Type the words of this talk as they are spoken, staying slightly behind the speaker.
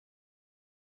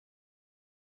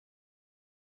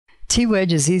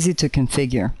TWedge is easy to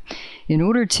configure. In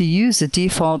order to use the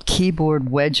default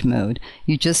keyboard wedge mode,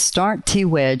 you just start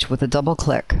TWedge with a double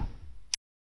click.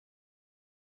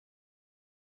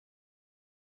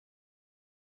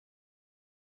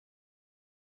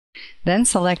 Then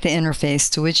select the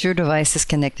interface to which your device is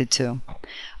connected to.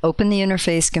 Open the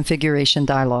Interface Configuration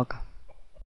dialog.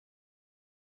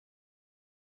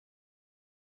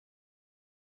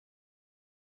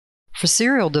 For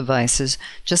serial devices,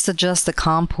 just adjust the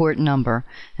COM port number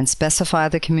and specify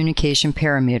the communication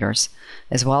parameters,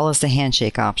 as well as the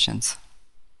handshake options.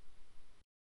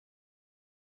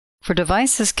 For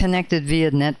devices connected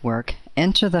via network,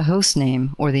 enter the host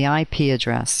name or the IP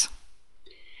address.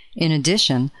 In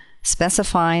addition,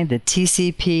 specify the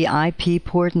TCP/IP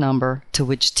port number to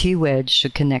which TWedge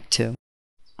should connect to.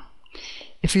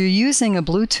 If you're using a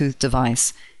Bluetooth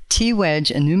device,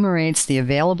 TWedge enumerates the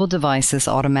available devices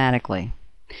automatically.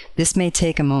 This may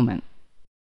take a moment.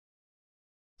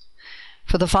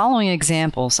 For the following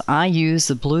examples, I use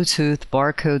the Bluetooth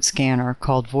barcode scanner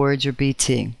called Voyager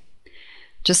BT.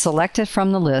 Just select it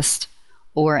from the list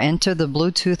or enter the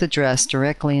Bluetooth address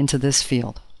directly into this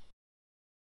field.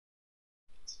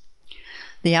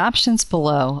 The options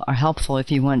below are helpful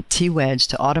if you want TWedge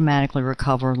to automatically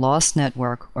recover lost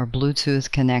network or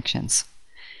Bluetooth connections.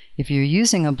 If you're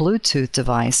using a Bluetooth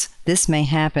device, this may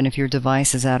happen if your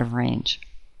device is out of range.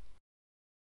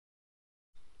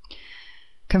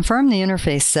 Confirm the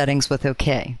interface settings with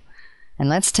OK, and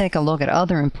let's take a look at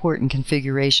other important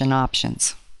configuration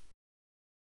options.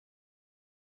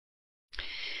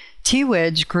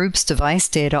 TWedge groups device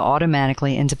data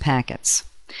automatically into packets.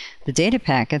 The data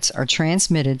packets are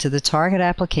transmitted to the target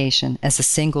application as a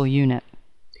single unit.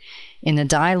 In the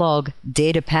dialog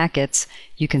Data Packets,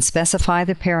 you can specify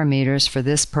the parameters for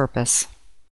this purpose.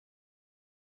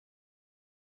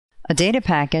 A data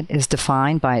packet is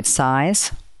defined by its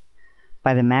size,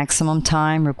 by the maximum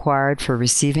time required for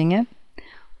receiving it,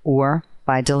 or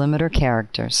by delimiter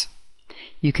characters.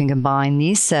 You can combine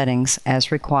these settings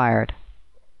as required.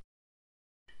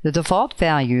 The default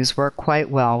values work quite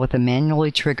well with a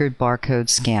manually triggered barcode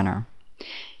scanner.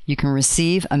 You can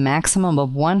receive a maximum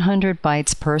of 100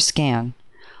 bytes per scan.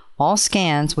 All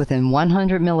scans within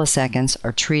 100 milliseconds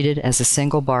are treated as a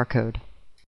single barcode.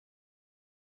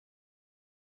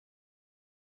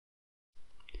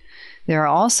 There are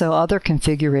also other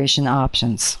configuration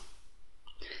options.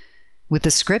 With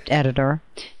the script editor,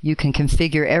 you can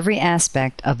configure every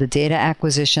aspect of the data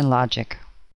acquisition logic.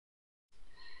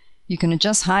 You can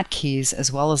adjust hotkeys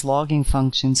as well as logging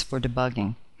functions for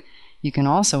debugging. You can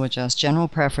also adjust general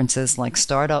preferences like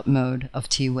Startup Mode of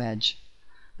TWedge.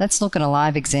 Let's look at a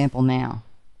live example now.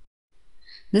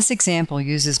 This example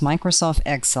uses Microsoft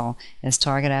Excel as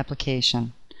target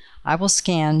application. I will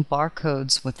scan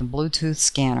barcodes with the Bluetooth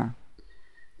scanner.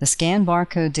 The scanned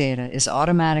barcode data is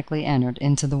automatically entered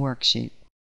into the worksheet.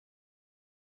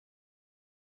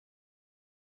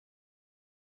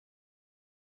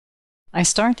 I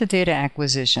start the data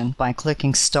acquisition by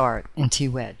clicking Start in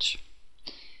TWedge.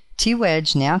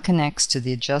 TWedge now connects to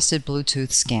the adjusted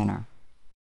Bluetooth scanner.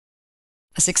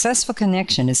 A successful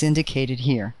connection is indicated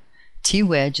here.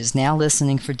 TWedge is now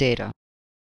listening for data.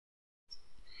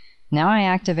 Now I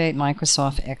activate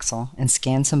Microsoft Excel and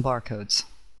scan some barcodes.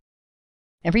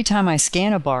 Every time I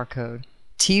scan a barcode,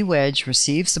 TWedge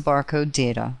receives the barcode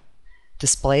data,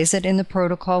 displays it in the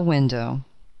protocol window,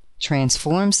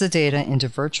 transforms the data into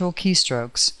virtual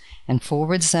keystrokes, and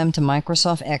forwards them to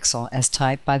Microsoft Excel as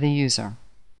typed by the user.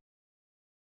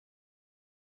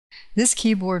 This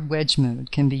keyboard wedge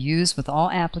mode can be used with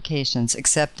all applications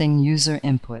accepting user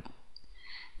input.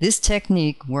 This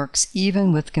technique works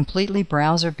even with completely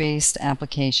browser-based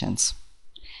applications.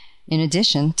 In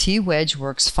addition, TWedge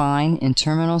works fine in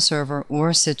terminal server or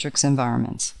Citrix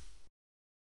environments.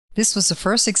 This was the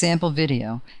first example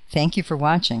video. Thank you for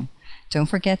watching. Don't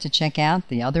forget to check out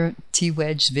the other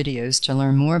TWedge videos to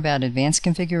learn more about advanced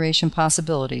configuration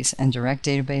possibilities and direct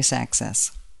database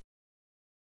access.